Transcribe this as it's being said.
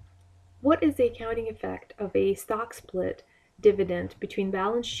What is the accounting effect of a stock split dividend between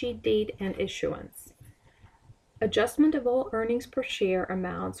balance sheet date and issuance? Adjustment of all earnings per share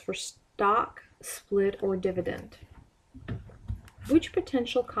amounts for stock split or dividend. Which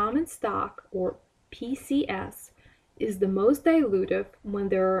potential common stock, or PCS, is the most dilutive when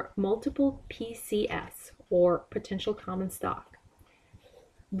there are multiple PCS, or potential common stock?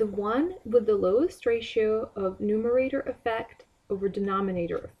 The one with the lowest ratio of numerator effect over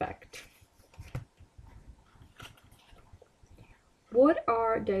denominator effect. What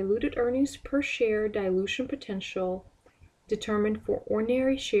are diluted earnings per share dilution potential determined for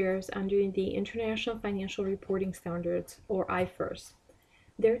ordinary shares under the International Financial Reporting Standards, or IFRS?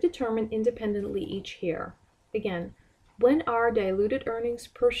 They're determined independently each year. Again, when are diluted earnings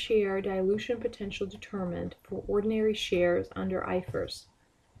per share dilution potential determined for ordinary shares under IFRS?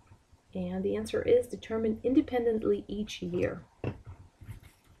 And the answer is determined independently each year.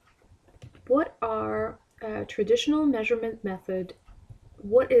 What is the traditional measurement method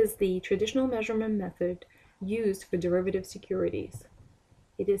used for derivative securities?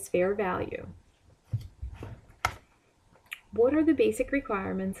 It is fair value. What are the basic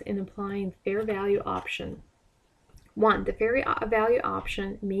requirements in applying fair value option? 1. The fair value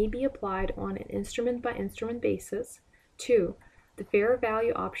option may be applied on an instrument-by-instrument basis. 2. The fair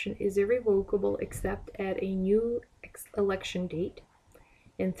value option is irrevocable except at a new election date.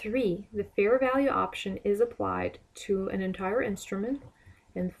 And 3. The fair value option is applied to an entire instrument.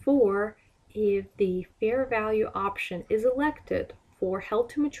 And 4. If the fair value option is elected for held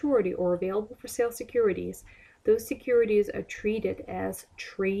to maturity or available for sale securities, those securities are treated as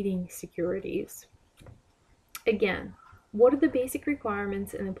trading securities. Again, what are the basic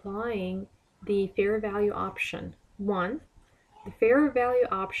requirements in applying the fair value option? 1. The fair value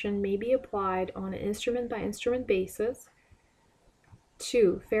option may be applied on an instrument-by-instrument basis.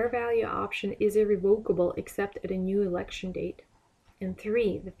 2. Fair value option is irrevocable except at a new election date. And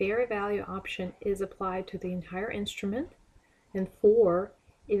 3. The fair value option is applied to the entire instrument. And 4.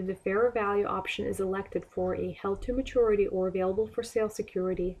 If the fair value option is elected for a held to maturity or available for sale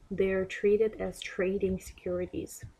security, they are treated as trading securities.